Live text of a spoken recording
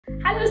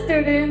Hello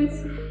students,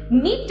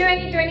 NEET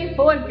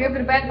 2024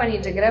 prepare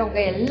பண்ணிட்டு இருக்கிற உங்க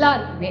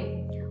எல்லாருக்குமே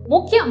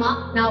முக்கியமா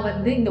நான்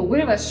வந்து இந்த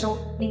ஒரு வருஷம்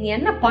நீங்க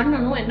என்ன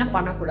பண்ணணும் என்ன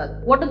பண்ணக்கூடாது,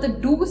 what are the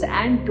do's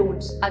and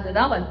don'ts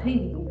அதுதான் வந்து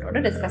இன்னைக்கு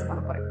உங்களோட டிஸ்கஸ்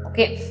பண்ண போறேன்.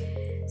 Okay,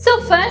 so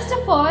first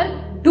of all,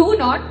 do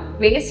not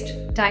waste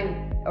time.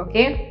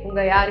 Okay,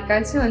 உங்க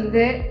யாருக்காச்சும்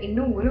வந்து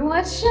இன்னும் ஒரு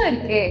வருஷம்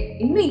இருக்கே,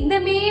 இன்னும் இந்த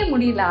மே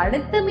முடியல,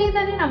 அடுத்த மே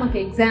தானே நமக்கு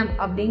எக்ஸாம்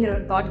அப்படிங்கிற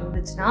ஒரு தாட்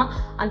இருந்துச்சுன்னா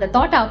அந்த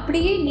தாட்டை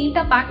அப்படியே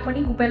நீட்டா பேக்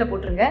பண்ணி குப்பையில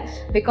போட்டுருங்க.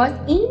 பிகாஸ்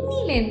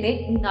இன்னிலேருந்தே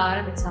நீங்க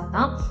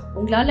ஆரம்பிச்சாதான்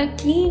உங்களால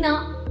கிளீனா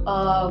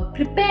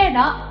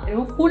ப்ரிப்பேர்டா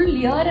ஃபுல்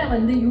இயரை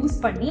வந்து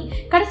யூஸ் பண்ணி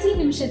கடைசி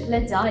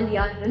நிமிஷத்துல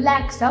ஜாலியா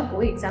ரிலாக்ஸ்டா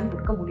போய் எக்ஸாம்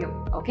கொடுக்க முடியும்.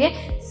 Okay,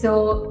 so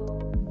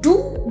two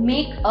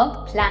make a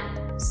plan.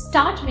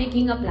 Start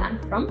making a plan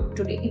from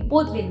today.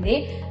 இப்போதுலேருந்தே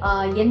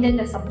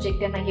எந்தெந்த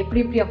சப்ஜெக்டை நான்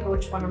எப்படி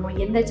அப்ரோச் பண்ணணும்,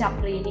 எந்த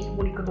சாப்டரை என்னைக்கு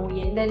முடிக்கணும்,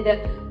 எந்தெந்த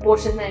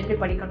போர்ஷன் நான் எப்படி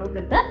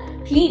படிக்கணுங்கிறத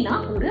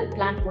கிளீனாக ஒரு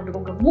பிளான்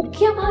போட்டுக்கோங்க.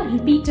 முக்கியமாக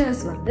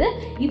ரிப்பீட்டர்ஸ் வந்து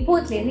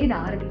இப்போதுலேருந்து இதை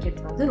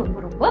ஆரம்பிக்கிறது வந்து ரொம்ப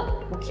ரொம்ப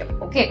முக்கியம்.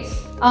 ஓகே,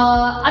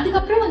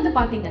 அதுக்கப்புறம் வந்து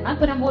பார்த்தீங்கன்னா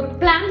இப்போ நம்ம ஒரு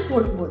பிளான்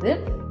போடும்போது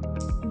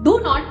do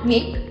not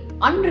make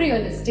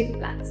unrealistic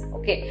plans.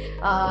 Okay,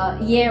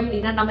 ஏன்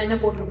அப்படின்னா நம்ம என்ன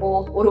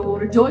போட்டிருப்போம்,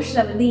 ஒரு ஜோஷ்ல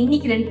வந்து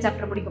இன்னைக்கு 2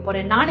 சாப்டர் முடிக்க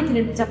போறேன், நாளைக்கு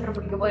 2 சாப்டர்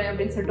முடிக்க போறேன்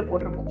அப்படின்னு சொல்லிட்டு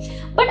போட்டிருப்போம்.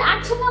 பட்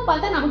ஆக்சுவலா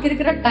பார்த்தா நமக்கு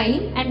இருக்கிற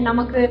டைம் அண்ட்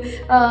நமக்கு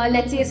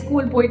லெட்ஸ் சே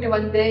ஸ்கூல் போயிட்டு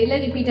வந்து இல்லை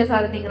ரிப்பீட்டர்ஸா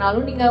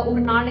இருந்தீங்கனாலும் நீங்க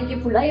ஒரு நாளைக்கு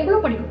ஃபுல்லா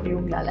எவ்வளவு படிக்க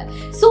முடியும் உங்களால.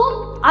 ஸோ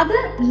அதை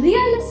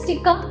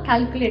ரியலிஸ்டிக்கா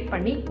கால்குலேட்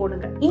பண்ணி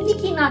போடுங்க.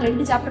 இன்னைக்கு நான்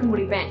 2 சாப்டர்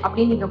முடிப்பேன்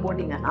அப்படின்னு நீங்க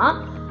போட்டீங்கன்னா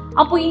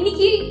அப்போ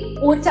இன்னைக்கு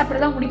ஒரு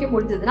சாப்டர் தான் முடிக்க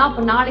முடிஞ்சதுன்னா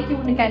அப்போ நாளைக்கு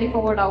ஒன்று கேரி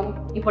ஃபார்வர்ட் ஆகும்.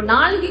 இப்போ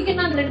நாளைக்கு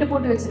நான் 2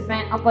 போட்டு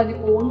வச்சிருப்பேன், அப்போ அது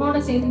இப்போ ஒன்னோட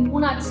சேர்ந்து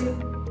 3 ஆச்சு.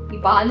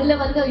 இப்போ அதுல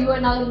வந்து ஐயோ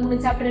என்னால் 3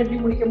 சாப்டர் எப்படி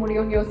முடிக்க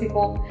முடியும்னு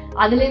யோசிப்போம்.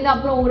 அதுலேருந்து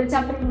அப்புறம் ஒரு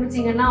சாப்டர்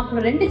முடிச்சிங்கன்னா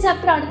அப்புறம் 2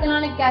 சாப்டர் அடுத்த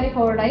நாளைக்கு கேரி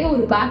ஃபார்வர்ட் ஆகி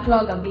ஒரு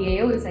பேக்லாக் அப்படியே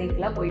ஒரு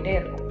சைக்கிளாக போயிட்டே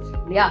இருக்கும்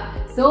இல்லையா.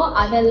 ஸோ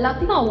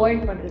அதெல்லாத்தையும்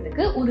அவாய்ட்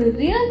பண்றதுக்கு ஒரு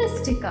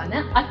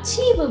ரியலிஸ்டிக்கான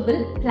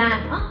அச்சீவபிள்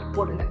பிளானா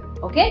போடுங்க.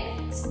 ஓகே,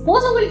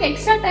 சப்போஸ் உங்களுக்கு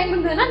எக்ஸ்ட்ரா டைம்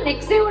இருந்ததுன்னா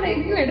நெக்ஸ்ட் டேவோட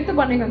எதையும் எடுத்து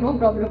பண்ணுங்க, நோ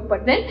ப்ராப்ளம்.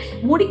 பட் தென்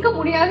முடிக்க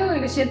முடியாத ஒரு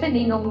விஷயத்த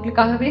நீங்க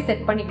உங்களுக்காகவே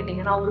செட்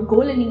பண்ணிக்கிட்டீங்கன்னா, ஒரு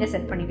கோலை நீங்க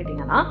செட்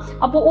பண்ணிக்கிட்டீங்கன்னா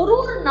அப்போ ஒரு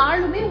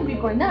நாளுமே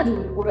உங்களுக்கு வந்து அது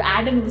ஒரு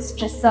ஆடட்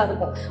ஸ்ட்ரெஸ்ஸா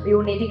இருக்கும். ஐயோ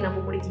நேற்றுக்கு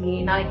நம்ம முடிக்கலையே,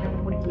 நாளைக்கு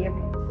நம்ம முடிக்கலையே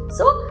அப்படின்னு.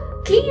 ஸோ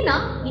கிளீனா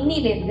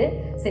இன்னிலேருந்து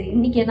சரி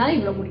இன்னைக்கு என்னால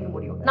இவ்வளவு முடிக்க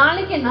முடியும்,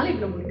 நாளைக்கு என்னால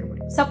இவ்வளவு முடிக்க முடியும்.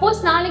 சப்போஸ்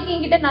நாளைக்கு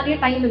என்கிட்ட நிறைய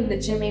டைம்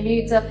இருந்துச்சு, மேபி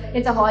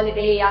இட்ஸ் அ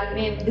ஹாலிடே,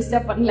 யாருமே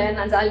டிஸ்டர்ப் பண்ணல,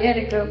 நான் ஜாலியா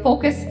இருக்கு,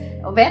 ஃபோக்கஸ்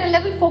வேற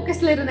லெவல்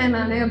ஃபோக்கஸ்ல இருந்தேன்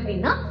நான்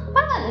அப்படின்னா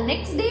பரவாயில்ல,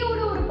 நெக்ஸ்ட்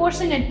டேவோட ஒரு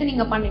போர்ஷன் எடுத்து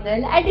நீங்க பண்ணுங்க,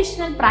 இல்லை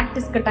அடிஷனல்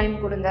ப்ராக்டிஸ்க்கு டைம்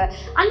கொடுங்க.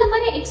 அந்த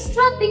மாதிரி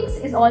extra things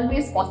is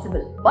always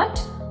possible.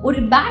 But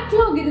ஒரு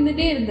பேக்லாக்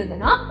இருந்துட்டே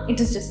இருந்ததுன்னா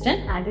it is just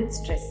an added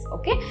stress.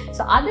 Okay,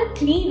 so அதை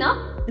கிளீனா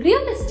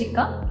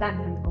ரியலிஸ்டிக்கா பிளான்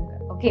பண்ணிக்கோங்க.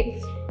 Okay,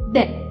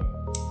 then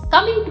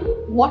coming to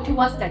what you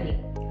are studying.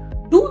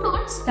 Do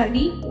not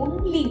study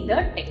only the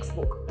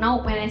textbook. Now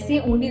when I say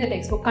only the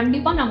textbook,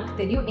 கண்டிப்பா நமக்கு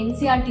தெரியும்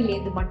NCERT-ல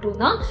இருந்து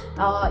மட்டும்தான்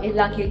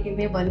எல்லா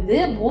கேள்வியுமே வருது.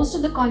 மோஸ்ட்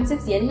ஆஃப் த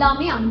கான்செப்ட்ஸ்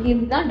எல்லாமே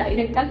அங்கேருந்து தான்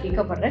டைரக்டா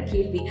கேட்கப்படுற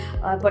கேள்வி.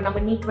 இப்போ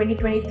நம்ம NEET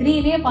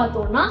 2023-லே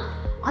பார்த்தோம்னா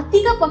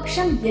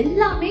அதிகபட்சம்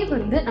எல்லாமே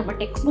வந்து நம்ம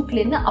டெக்ஸ்ட்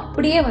புக்ல இருந்து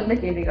அப்படியே வந்த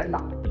கேள்விகள்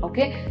தான்.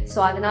 ஓகே,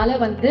 ஸோ அதனால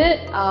வந்து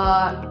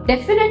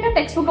டெஃபினட்டா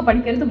டெக்ஸ்ட் புக்கை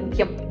படிக்கிறது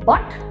முக்கியம்.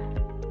 But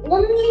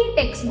only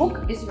text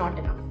book is not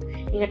enough.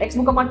 நீங்க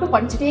டெக்ஸ்ட் புக்கை மட்டும்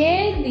படிச்சுட்டே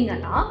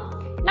இருந்தீங்கன்னா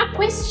நான்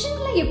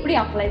கொஸ்டின்ல எப்படி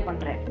அப்ளை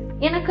பண்றேன்,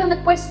 எனக்கு அந்த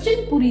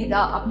கொஸ்டின்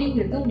புரியுதா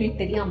அப்படிங்கிறது உங்களுக்கு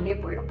தெரியாமலே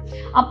போயிடும்.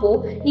 அப்போ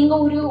நீங்க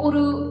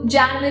ஒரு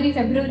ஜனவரி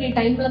பிப்ரவரி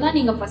டைம்ல தான்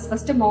நீங்க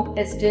first mark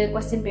test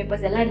question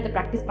papers எல்லாம் எடுத்து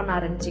ப்ராக்டிஸ் பண்ண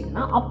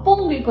ஆரம்பிச்சிங்கன்னா அப்போ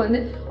உங்களுக்கு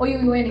வந்து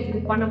ஐயோ எனக்கு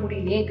இது பண்ண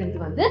முடியலையேங்கிறது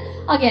வந்து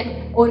அகைன்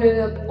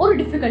ஒரு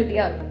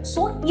டிஃபிகல்ட்டியா இருக்கும்.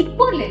 ஸோ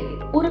இப்போல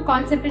ஒரு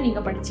கான்செப்டை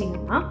நீங்க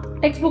படிச்சீங்கன்னா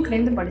டெக்ஸ்ட் புக்ல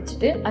இருந்து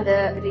படிச்சுட்டு அதை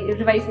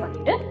ரிவைஸ்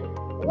பண்ணிட்டு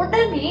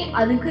உடனே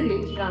அதுக்கு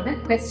ரிலேட்டடான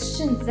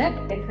கொஸ்டின்ஸை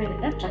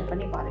டெஃபினட்டா ட்ரை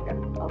பண்ணி பாருங்க.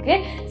 ஓகே,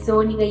 ஸோ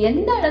நீங்க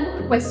எந்த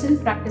அளவுக்கு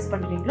கொஸ்டின்ஸ் ப்ராக்டிஸ்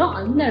பண்றீங்களோ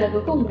அந்த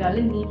அளவுக்கு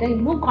உங்களால நீட்டா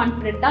இன்னும்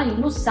கான்ஃபிடென்ட்டா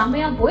இன்னும்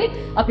செமையா போய்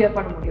அப்பியர்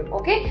பண்ண முடியும்.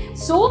 Okay,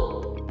 so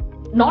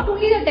not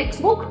only the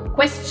text book,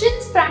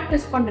 questions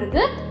practice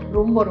பண்றது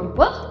ரொம்ப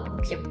ரொம்ப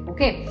முக்கியம்.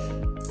 ஓகே,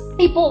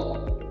 இப்போ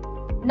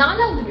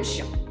 4வது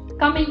விஷயம்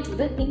coming to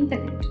the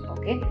internet.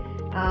 Okay,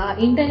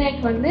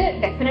 internet வந்து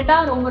டெஃபினட்டா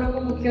ரொம்ப ரொம்ப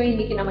முக்கியம்.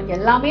 இன்னைக்கு நமக்கு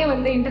எல்லாமே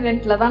வந்து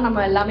இன்டர்நெட்ல தான்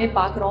நம்ம எல்லாமே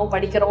பார்க்குறோம்,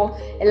 படிக்கிறோம்,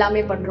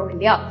 எல்லாமே பண்றோம்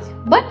இல்லையா.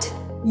 But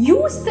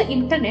use the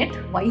internet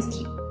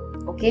wisely.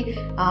 Okay,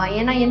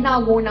 ஏன்னா என்ன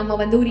ஆகும், நம்ம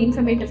வந்து ஒரு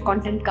இன்ஃபர்மேட்டிவ்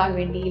கான்டென்ட்காக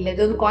வேண்டி இல்லை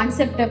ஏதோ ஒரு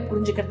கான்செப்டை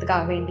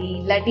புரிஞ்சுக்கிறதுக்காக வேண்டி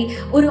இல்லாட்டி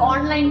ஒரு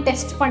ஆன்லைன்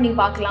டெஸ்ட் பண்ணி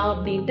பார்க்கலாம்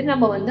அப்படின்ட்டு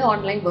நம்ம வந்து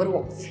ஆன்லைன்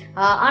வருவோம்.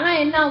 ஆனால்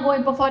என்ன ஆகும்,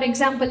 இப்போ ஃபார்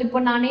எக்ஸாம்பிள்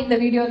இப்போ நானே இந்த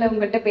வீடியோவில்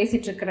உங்கள்கிட்ட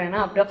பேசிட்டு இருக்கிறேன்னா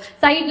அப்புறம்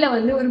சைடில்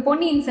வந்து ஒரு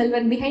Ponniyin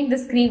Selvan behind the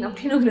screen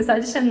அப்படின்னு ஒரு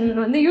சஜஷன்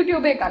வந்து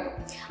யூடியூபே காட்டும்.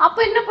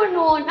 அப்போ என்ன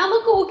பண்ணுவோம்,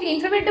 நமக்கு ஓகே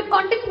இன்ஃபர்மேட்டிவ்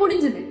கான்டென்ட்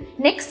முடிஞ்சுது,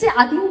 நெக்ஸ்ட்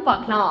அதையும்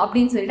பார்க்கலாம்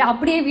அப்படின்னு சொல்லிட்டு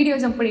அப்படியே வீடியோ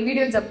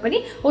ஜம்ப்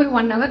பண்ணி ஒரு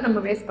 1 hour நம்ம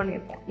வேஸ்ட்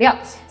பண்ணியிருப்போம் இல்லையா.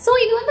 ஸோ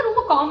இது வந்து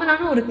ரொம்ப காமனான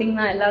ஒரு திங்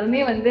தான்,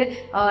 எல்லாருமே வந்து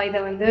இதை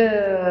வந்து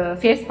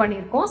ஃபேஸ்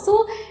பண்ணியிருக்கோம். So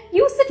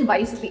use it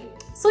wisely.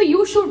 So you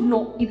should know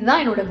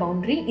இதுதான் என்னோட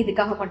பவுண்டரி,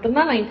 இதுக்காக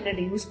மட்டும்தான் நான்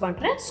இன்டர்நெட் யூஸ்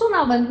பண்ணுறேன். ஸோ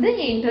நான் வந்து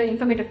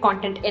இன்ஃபர்மேட்டிவ்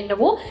கான்டென்ட்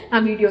என்னவோ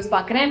நான் வீடியோஸ்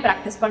பார்க்குறேன்,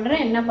 ப்ராக்டிஸ்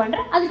பண்ணுறேன், என்ன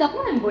பண்ணுறேன்,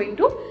 அதுக்கப்புறம் I'm going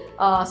to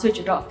switch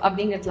it off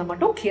அப்படிங்கிறதுல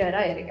மட்டும்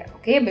கிளியராக இருங்க.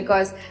 Okay,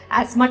 because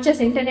as much as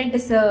internet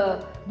is a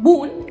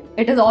boon,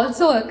 it is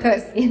also a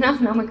curse. ஏன்னா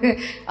நமக்கு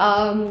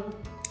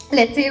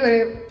let's say ஒரு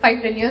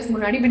 5-10 years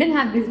முன்னாடி we didn't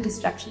have these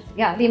distractions.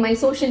 Yeah, they my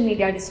social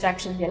media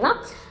distractions எல்லாம்.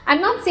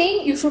 I'm not saying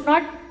you should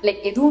not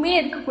like எதுவுமே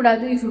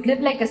இருக்கக்கூடாது, you should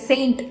live like a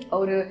saint,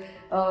 ஒரு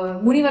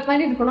முனிவர்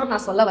மாதிரி இருக்கணும்னு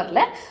நான் சொல்ல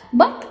வரல.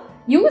 பட்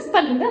யூஸ்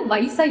பண்ணுங்க,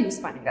 வைஸா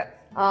யூஸ் பண்ணுங்க.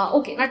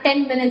 ஓகே, நான்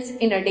 10 minutes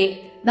in a day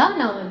தான்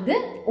நான் வந்து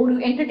ஒரு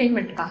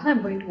என்டர்டெயின்மெண்ட்டுக்காக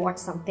I'm going to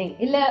watch something,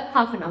 இல்லை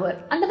half an hour,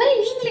 அந்த மாதிரி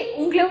நீங்களே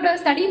உங்களோட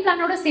ஸ்டடி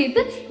பிளானோட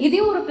சேர்த்து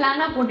இதையும் ஒரு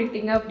பிளானாக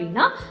போட்டுக்கிட்டீங்க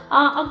அப்படின்னா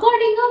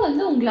அக்கார்டிங்காக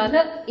வந்து உங்களால்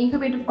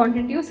இன்ஃபர்மேட்டிவ்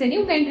கான்டென்ட்டையும் சரி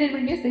உங்கள்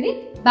என்டர்டெயின்மெண்ட்டையும் சரி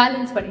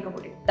பேலன்ஸ் பண்ணிக்க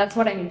முடியும். That's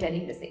what I mean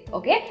telling to say.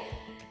 Okay,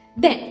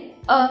 then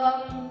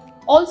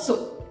also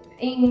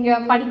இங்கே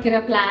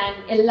படிக்கிற பிளான்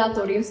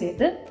எல்லாத்தோடையும்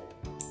சேர்த்து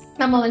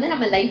நம்ம வந்து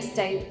நம்ம லைஃப்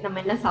ஸ்டைல், நம்ம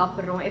என்ன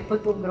சாப்பிட்றோம், எப்போ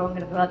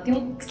தூங்குறோங்கிறது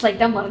எல்லாத்தையும்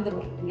ஸ்லைட்டாக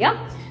மறந்துடுவோம் இல்லையா?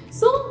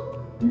 So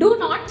two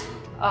not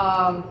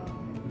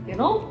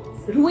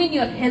ruin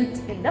your health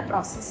in the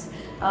process.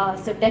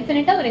 So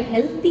definitely ஒரு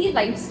healthy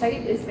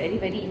lifestyle is very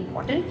very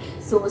important.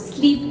 So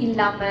sleep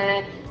இல்லாம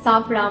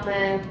சாப்பிடாம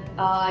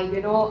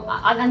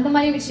அந்த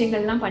மாதிரி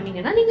விஷயங்கள்லாம்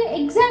பண்ணீங்கன்னா நீங்கள்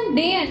எக்ஸாம்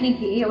டே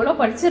அன்னைக்கு எவ்வளோ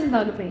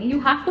படிச்சிருந்தாலுமே you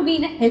have to be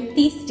in a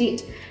healthy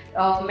state,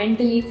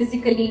 mentally,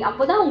 physically.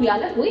 அப்போதான்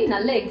உங்களால் போய்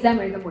நல்ல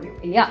எக்ஸாம் எழுத முடியும்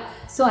இல்லையா?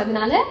 ஸோ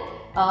அதனால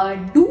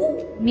do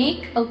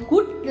make a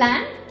good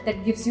plan that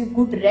gives you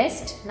good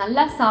rest.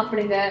 நல்லா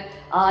சாப்பிடுங்க.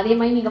 அதே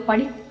மாதிரி நீங்கள்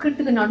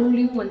படிக்கிறதுக்கு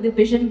நடுவுலையும் வந்து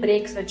விஷன்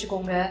பிரேக்ஸ்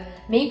வச்சுக்கோங்க.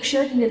 மேக்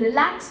ஷூர் நீங்கள்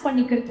ரிலாக்ஸ்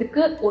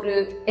பண்ணிக்கிறதுக்கு ஒரு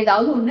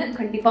ஏதாவது ஒன்று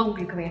கண்டிப்பாக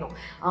உங்களுக்கு வேணும்.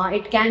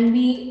 இட் கேன்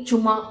பி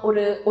சும்மா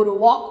ஒரு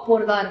வாக்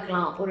போகிறதா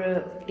இருக்கலாம் ஒரு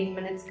 15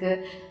 minutesக்கு,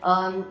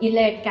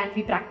 இல்லை it can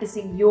be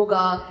practising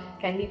yoga,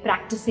 can be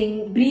practising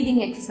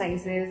breathing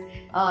exercises,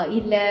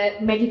 இல்லை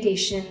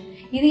மெடிடேஷன்.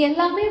 இது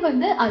எல்லாமே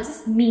வந்து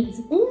ஜஸ்ட் மீன்ஸ்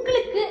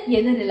உங்களுக்கு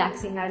எது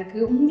ரிலாக்ஸிங்காக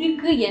இருக்குது,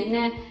 உங்களுக்கு என்ன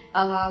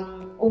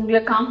உங்களை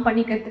காம்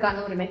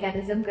பண்ணிக்கிறதுக்கான ஒரு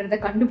மெக்கானிசம்ங்கிறத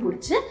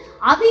கண்டுபிடிச்சி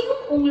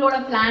அதையும் உங்களோட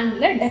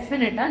பிளான்ல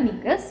டெஃபினட்டா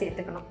நீங்க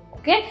சேர்த்துக்கணும்.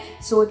 Okay,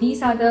 so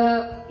these are the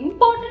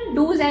important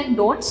two's and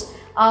don'ts.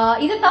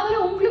 இதை தவிர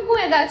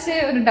உங்களுக்கும்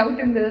ஏதாச்சும் ஒரு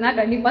டவுட் இருந்ததுன்னா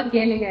கண்டிப்பா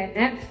கேளுங்க.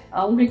 என்ன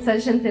உங்களுக்கு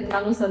சஜஷன்ஸ்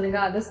இருந்தாலும் சொல்லுங்க.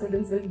 அதர்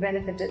ஸ்டூடெண்ட்ஸ் வில்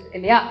பெனிஃபிட்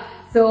இல்லையா?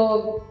 So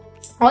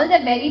all the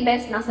very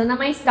best. நான் சொன்ன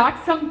மாதிரி start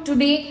from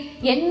today.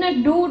 என்ன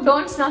do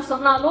don'ts நான்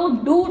சொன்னாலும்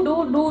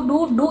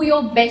do your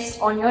best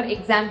on your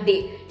exam day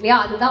இல்லையா?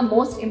 அதுதான்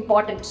most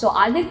important. ஸோ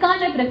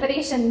அதுக்கான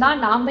ப்ரிப்பரேஷன்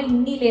தான் நாம்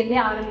இன்னிலேருந்தே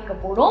ஆரம்பிக்க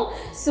போகிறோம்.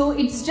 So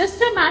it's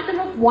just a matter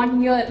of 1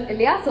 year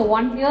இல்லையா? So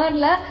 1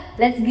 yearல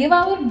let's give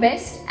our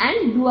best and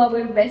do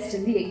our best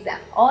in the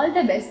exam. All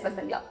the best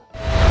பசங்களா.